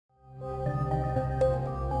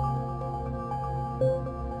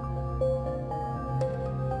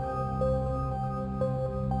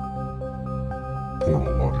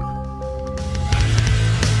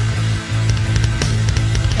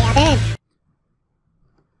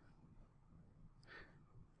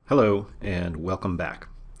Hello and welcome back.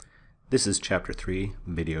 This is Chapter 3,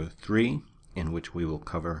 Video 3, in which we will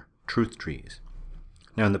cover truth trees.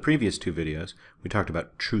 Now in the previous two videos we talked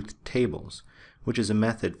about truth tables, which is a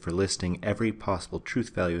method for listing every possible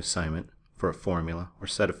truth value assignment for a formula or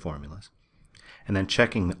set of formulas, and then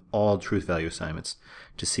checking all truth value assignments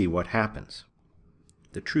to see what happens.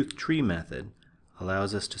 The truth tree method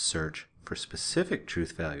allows us to search for specific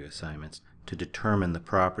truth value assignments to determine the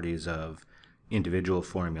properties of individual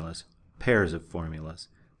formulas, pairs of formulas,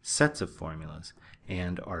 sets of formulas,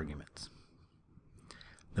 and arguments.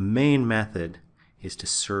 The main method is to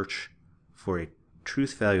search for a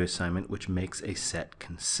truth value assignment which makes a set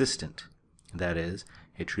consistent. That is,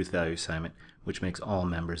 a truth value assignment which makes all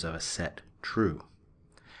members of a set true.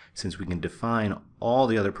 Since we can define all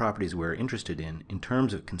the other properties we're interested in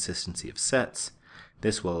terms of consistency of sets,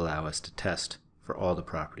 this will allow us to test for all the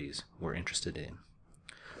properties we're interested in.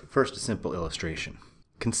 First, a simple illustration.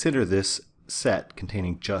 Consider this set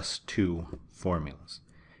containing just two formulas.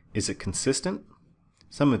 Is it consistent?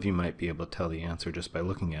 Some of you might be able to tell the answer just by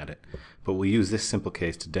looking at it, but we'll use this simple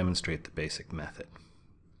case to demonstrate the basic method.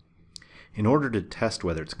 In order to test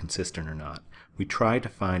whether it's consistent or not, we try to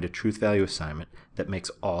find a truth value assignment that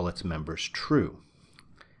makes all its members true.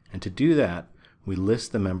 And to do that, we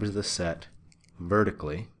list the members of the set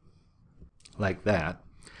vertically, like that,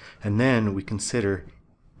 and then we consider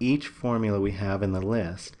each formula we have in the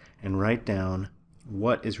list and write down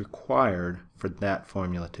what is required for that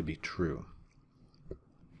formula to be true.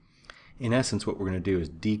 In essence, what we're going to do is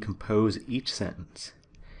decompose each sentence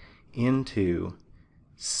into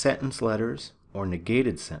sentence letters or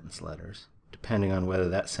negated sentence letters, depending on whether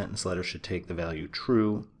that sentence letter should take the value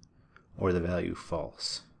true or the value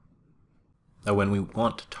false. Now, when we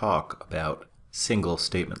want to talk about single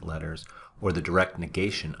statement letters or the direct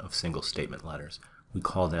negation of single statement letters, we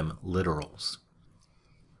call them literals.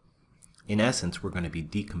 In essence, we're going to be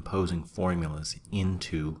decomposing formulas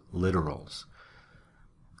into literals.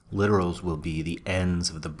 Literals will be the ends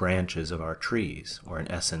of the branches of our trees, or in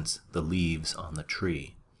essence, the leaves on the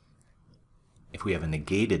tree. If we have a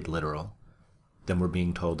negated literal, then we're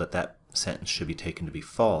being told that that sentence should be taken to be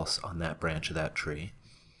false on that branch of that tree.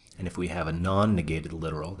 And if we have a non-negated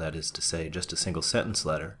literal, that is to say just a single sentence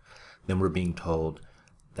letter, then we're being told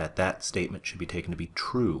that that statement should be taken to be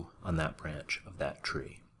true on that branch of that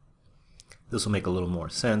tree. This will make a little more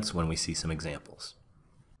sense when we see some examples.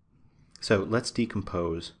 So let's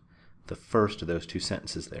decompose the first of those two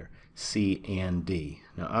sentences there, C and D.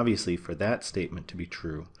 Now obviously for that statement to be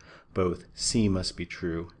true, both C must be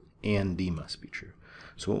true and D must be true.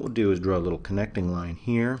 So what we'll do is draw a little connecting line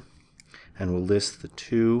here, and we'll list the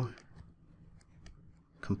two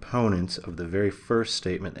components of the very first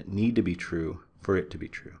statement that need to be true for it to be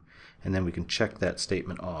true. And then we can check that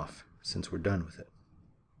statement off since we're done with it.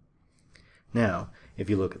 Now, if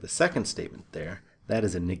you look at the second statement there, that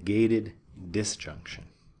is a negated disjunction.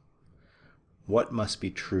 What must be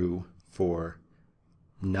true for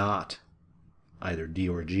not either D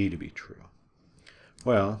or G to be true?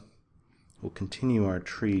 Well, we'll continue our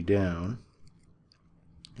tree down,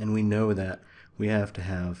 and we know that we have to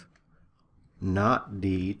have not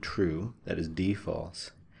D true, that is D false,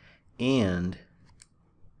 and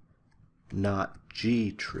not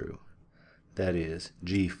G true, that is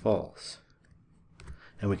G false.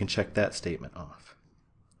 And we can check that statement off.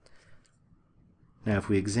 Now if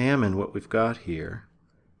we examine what we've got here,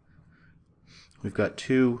 we've got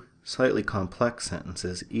two slightly complex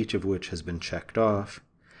sentences, each of which has been checked off,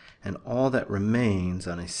 and all that remains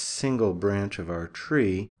on a single branch of our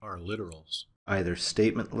tree are literals, either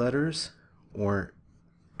statement letters or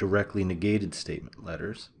directly negated statement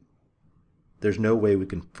letters. There's no way we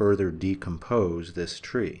can further decompose this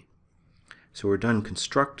tree. So we're done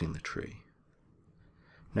constructing the tree.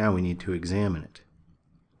 Now we need to examine it.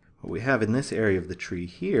 What we have in this area of the tree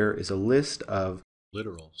here is a list of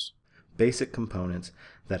literals, basic components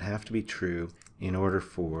that have to be true in order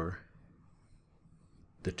for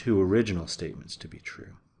the two original statements to be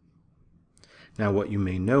true. Now what you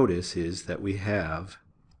may notice is that we have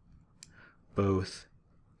both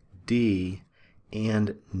D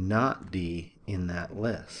and not D in that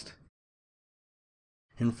list.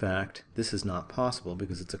 In fact, this is not possible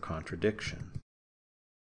because it's a contradiction.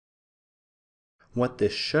 What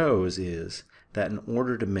this shows is that in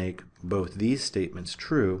order to make both these statements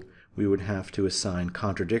true, we would have to assign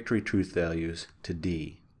contradictory truth values to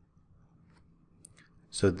D.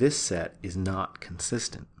 So this set is not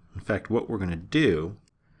consistent. In fact, what we're going to do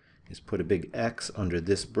is put a big X under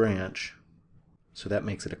this branch, so that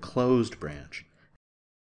makes it a closed branch.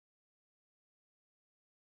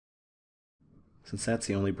 Since that's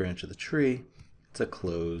the only branch of the tree, It's a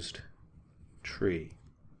closed tree.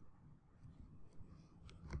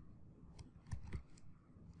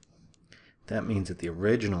 That means that the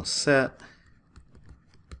original set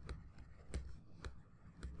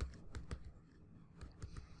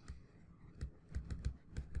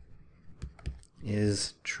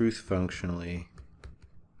is truth functionally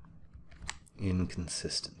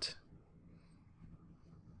inconsistent.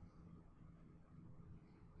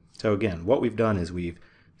 So again, what we've done is we've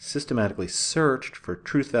systematically searched for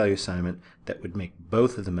truth value assignment that would make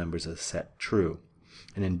both of the members of the set true.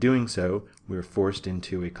 And in doing so, we were forced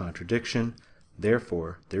into a contradiction.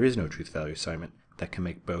 Therefore, there is no truth value assignment that can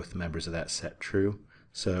make both members of that set true.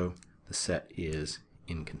 So the set is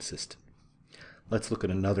inconsistent. Let's look at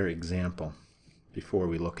another example before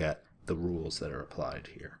we look at the rules that are applied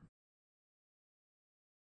here.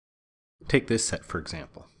 Take this set for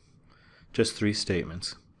example. Just 3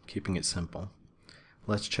 statements, keeping it simple.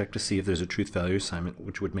 Let's check to see if there's a truth value assignment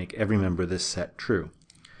which would make every member of this set true.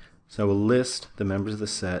 So we'll list the members of the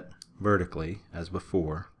set vertically as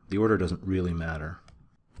before. The order doesn't really matter.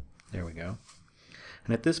 There we go.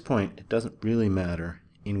 And at this point, it doesn't really matter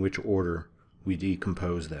in which order we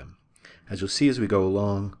decompose them. As you'll see as we go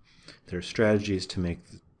along, there are strategies to make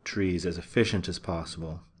the trees as efficient as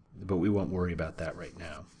possible, but we won't worry about that right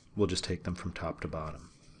now. We'll just take them from top to bottom.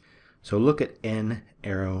 So look at n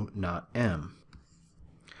arrow not m.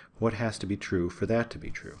 What has to be true for that to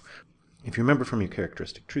be true? If you remember from your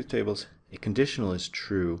characteristic truth tables, a conditional is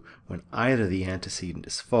true when either the antecedent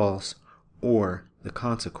is false or the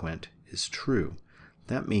consequent is true.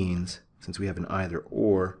 That means, since we have an either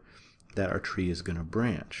or, that our tree is going to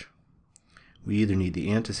branch. We either need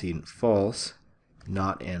the antecedent false,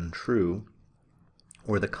 not n true,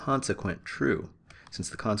 or the consequent true. Since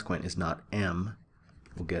the consequent is not m,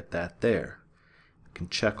 we'll get that there. We can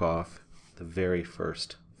check off the very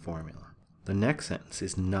first formula. The next sentence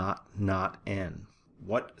is not n.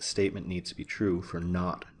 What statement needs to be true for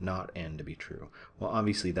not n to be true? Well,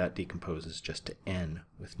 obviously that decomposes just to n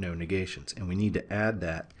with no negations, and we need to add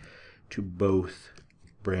that to both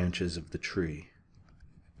branches of the tree.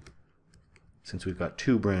 Since we've got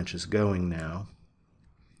 2 branches going now,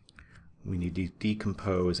 we need to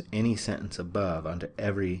decompose any sentence above onto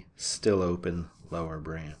every still open lower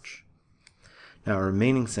branch. Now our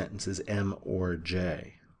remaining sentence is m or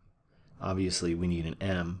j. Obviously we need an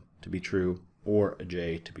m to be true or a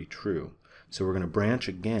j to be true. So we're going to branch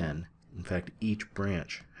again. In fact, each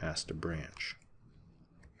branch has to branch.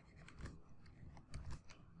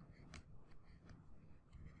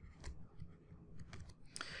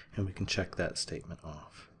 And we can check that statement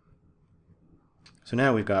off. So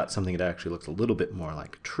now we've got something that actually looks a little bit more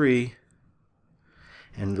like a tree.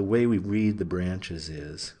 And the way we read the branches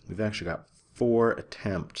is we've actually got 4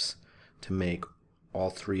 attempts to make all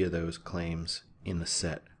 3 of those claims in the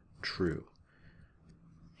set true.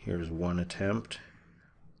 Here's one attempt.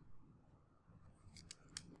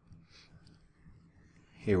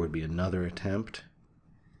 Here would be another attempt.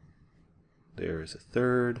 There's a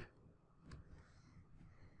third.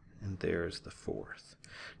 And there's the fourth.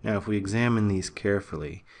 Now if we examine these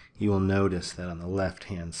carefully, you will notice that on the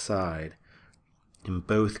left-hand side, in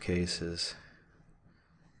both cases,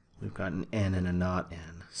 we've got an n and a not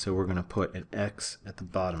n. So we're going to put an x at the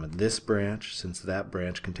bottom of this branch, since that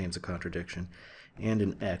branch contains a contradiction, and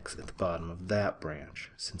an x at the bottom of that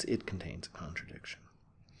branch, since it contains a contradiction.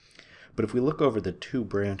 But if we look over the 2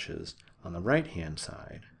 branches on the right-hand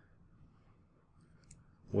side,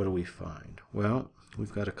 what do we find? Well,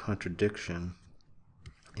 we've got a contradiction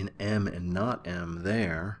in m and not m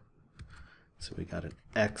there. So we got an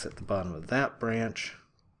x at the bottom of that branch.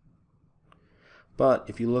 But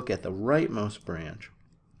if you look at the rightmost branch,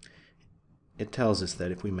 it tells us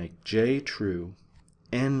that if we make j true,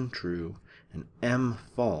 n true, and m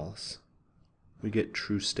false, we get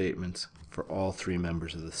true statements for all 3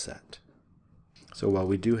 members of the set. So while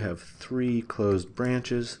we do have 3 closed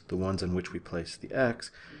branches, the ones on which we place the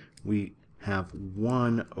x, we have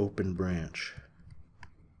 1 open branch.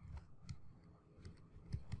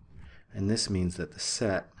 And this means that the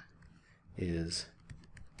set is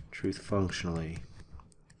truth functionally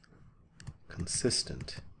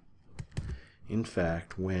consistent. In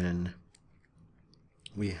fact, when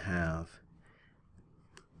we have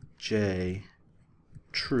j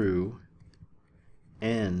true,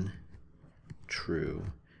 n true,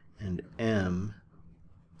 and m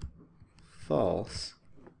false,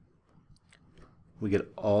 we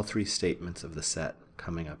get all 3 statements of the set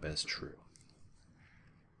coming up as true.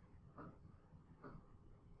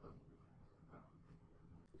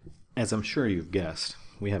 As I'm sure you've guessed,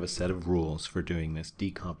 we have a set of rules for doing this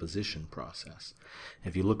decomposition process.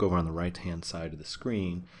 If you look over on the right-hand side of the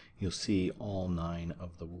screen, you'll see all 9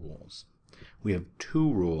 of the rules. We have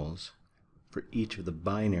 2 rules for each of the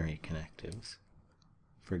binary connectives.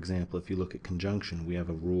 For example, if you look at conjunction, we have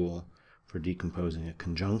a rule for decomposing a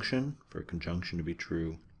conjunction. For a conjunction to be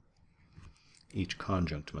true, each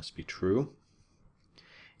conjunct must be true.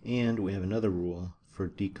 And we have another rule for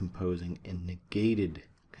decomposing a negated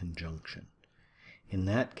conjunction. In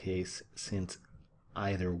that case, since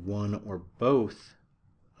either one or both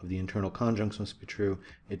of the internal conjuncts must be true,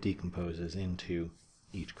 it decomposes into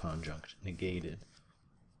each conjunct negated.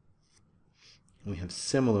 We have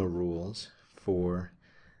similar rules for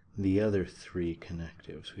the other 3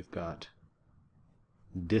 connectives. We've got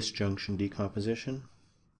disjunction decomposition,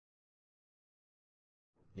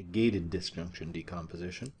 negated disjunction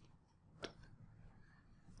decomposition,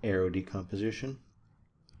 arrow decomposition,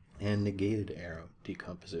 and negated arrow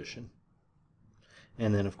decomposition.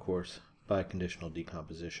 And then, of course, biconditional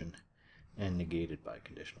decomposition and negated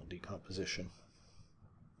biconditional decomposition.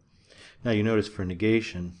 Now you notice for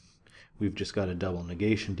negation, we've just got a double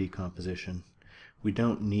negation decomposition. We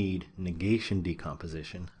don't need negation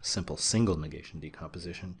decomposition, simple single negation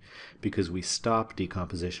decomposition, because we stop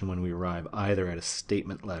decomposition when we arrive either at a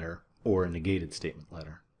statement letter or a negated statement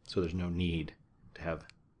letter. So there's no need to have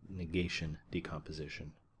negation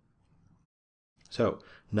decomposition. So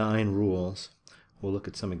 9 rules. We'll look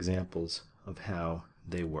at some examples of how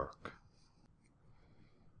they work.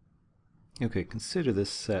 Okay, consider this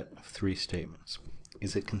set of 3 statements.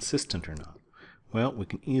 Is it consistent or not? Well, we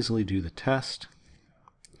can easily do the test.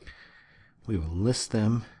 We will list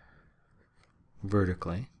them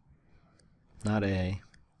vertically. Not A,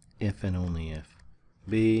 if and only if.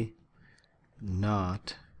 B,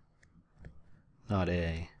 not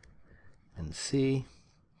A, and C,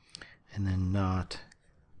 and then not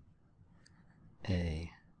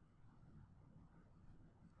A,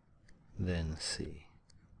 then C.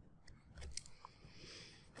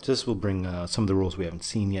 This will bring some of the rules we haven't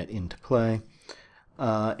seen yet into play.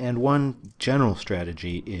 And one general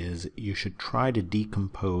strategy is you should try to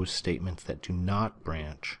decompose statements that do not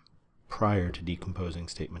branch prior to decomposing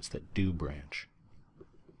statements that do branch.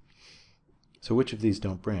 So which of these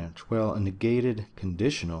don't branch? Well, a negated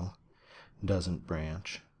conditional doesn't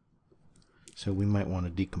branch, so we might want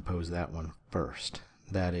to decompose that one first.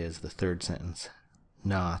 That is the 3rd sentence,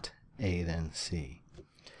 not A then C.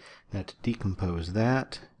 Now to decompose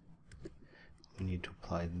that, we need to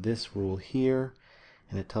apply this rule here,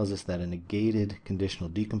 and it tells us that a negated conditional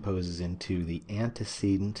decomposes into the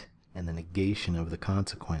antecedent and the negation of the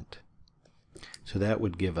consequent. So that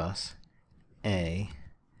would give us A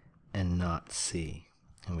and not C,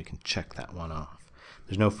 and we can check that one off.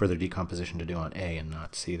 There's no further decomposition to do on A and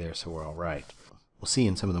not C there, so we're all right. We'll see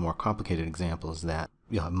in some of the more complicated examples that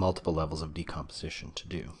you'll have multiple levels of decomposition to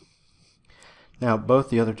do. Now, both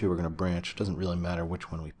the other 2 are going to branch. It doesn't really matter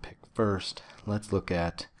which one we pick first. Let's look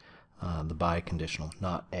at the biconditional,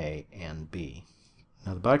 not A and B.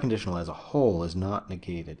 Now, the biconditional as a whole is not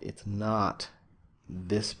negated. It's not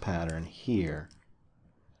this pattern here.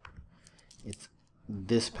 It's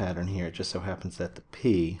this pattern here. It just so happens that the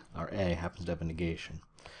P, our A, happens to have a negation.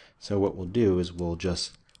 So what we'll do is we'll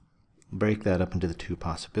just break that up into the 2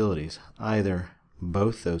 possibilities. Either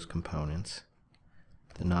both those components,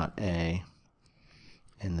 the not A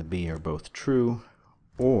and the B, are both true,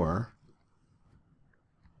 or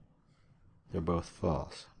they're both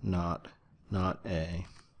false. Not A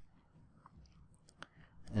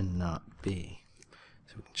and not B.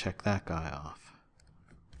 So we can check that guy off.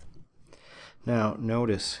 Now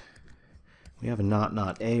notice we have a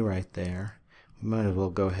not A right there. We might as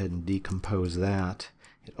well go ahead and decompose that.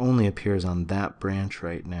 It only appears on that branch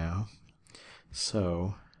right now,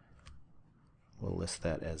 so we'll list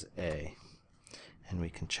that as A, and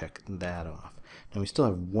we can check that off. Now we still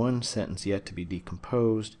have one sentence yet to be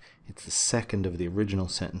decomposed. It's the second of the original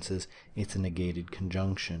sentences. It's a negated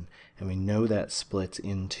conjunction, and we know that splits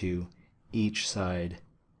into each side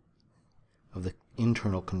of the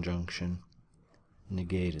internal conjunction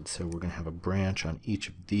negated. So we're going to have a branch on each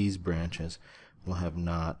of these branches. We'll have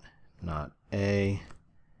not A,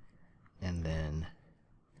 and then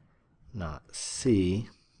not C,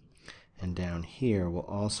 and down here we'll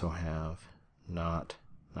also have not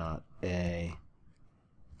A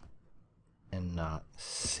and not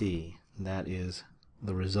C. That is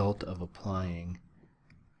the result of applying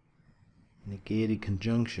negated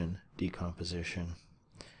conjunction decomposition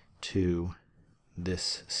to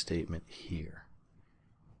this statement here.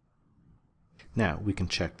 Now we can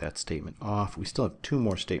check that statement off. We still have 2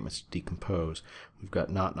 more statements to decompose. We've got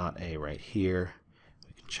not A right here.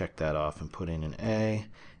 We check that off and put in an A,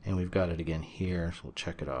 and we've got it again here, so we'll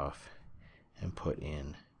check it off and put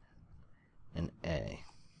in an A.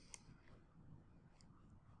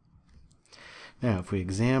 Now, if we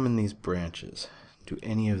examine these branches, do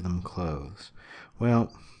any of them close?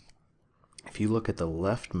 Well, if you look at the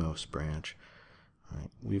leftmost branch, right,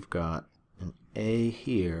 we've got an A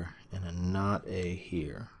here and a not A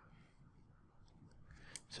here.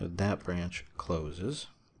 So that branch closes.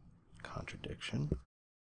 Contradiction.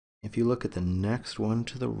 If you look at the next one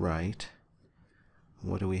to the right,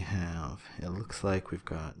 what do we have? It looks like we've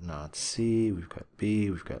got not C, we've got B,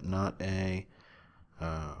 we've got not A,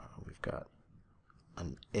 we've got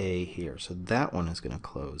an A here. So that one is going to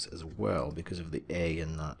close as well because of the A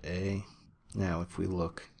and not A. Now if we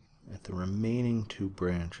look at the remaining two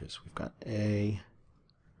branches, we've got A,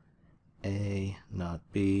 not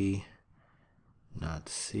B, not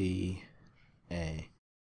C, A.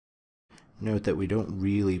 Note that we don't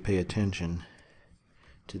really pay attention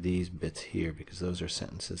to these bits here because those are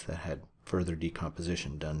sentences that had further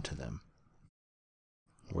decomposition done to them.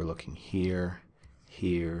 We're looking here,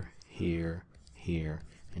 here, here, here,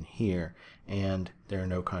 and here, and there are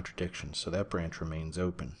no contradictions, so that branch remains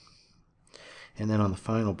open. And then on the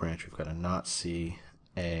final branch, we've got a not C,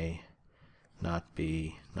 A, not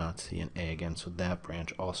B, not C, and A again, so that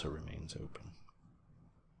branch also remains open.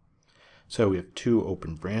 So we have two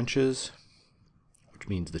open branches, which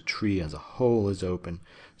means the tree as a whole is open,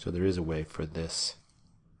 so there is a way for this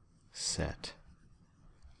set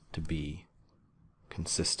to be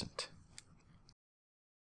consistent.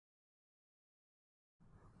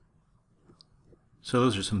 So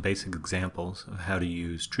those are some basic examples of how to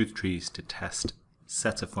use truth trees to test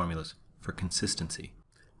sets of formulas for consistency.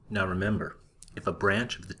 Now remember, if a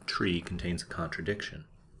branch of the tree contains a contradiction,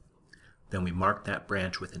 then we mark that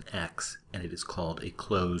branch with an X, and it is called a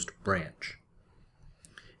closed branch.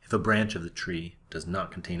 If a branch of the tree does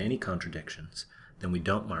not contain any contradictions, then we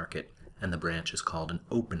don't mark it, and the branch is called an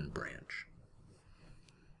open branch.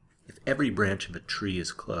 If every branch of a tree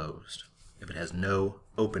is closed, if it has no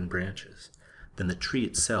open branches, then the tree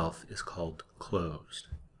itself is called closed.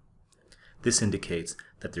 This indicates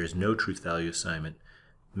that there is no truth value assignment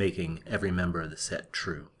making every member of the set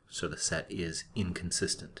true, so the set is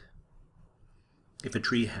inconsistent. If a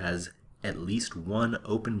tree has at least one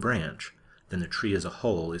open branch, then the tree as a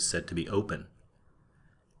whole is said to be open.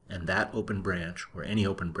 And that open branch, or any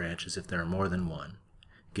open branches if there are more than one,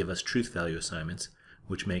 give us truth value assignments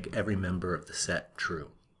which make every member of the set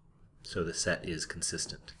true. So the set is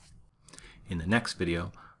consistent. In the next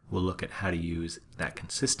video, we'll look at how to use that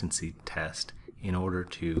consistency test in order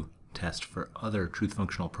to test for other truth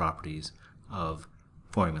functional properties of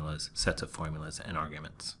formulas, sets of formulas, and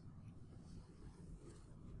arguments.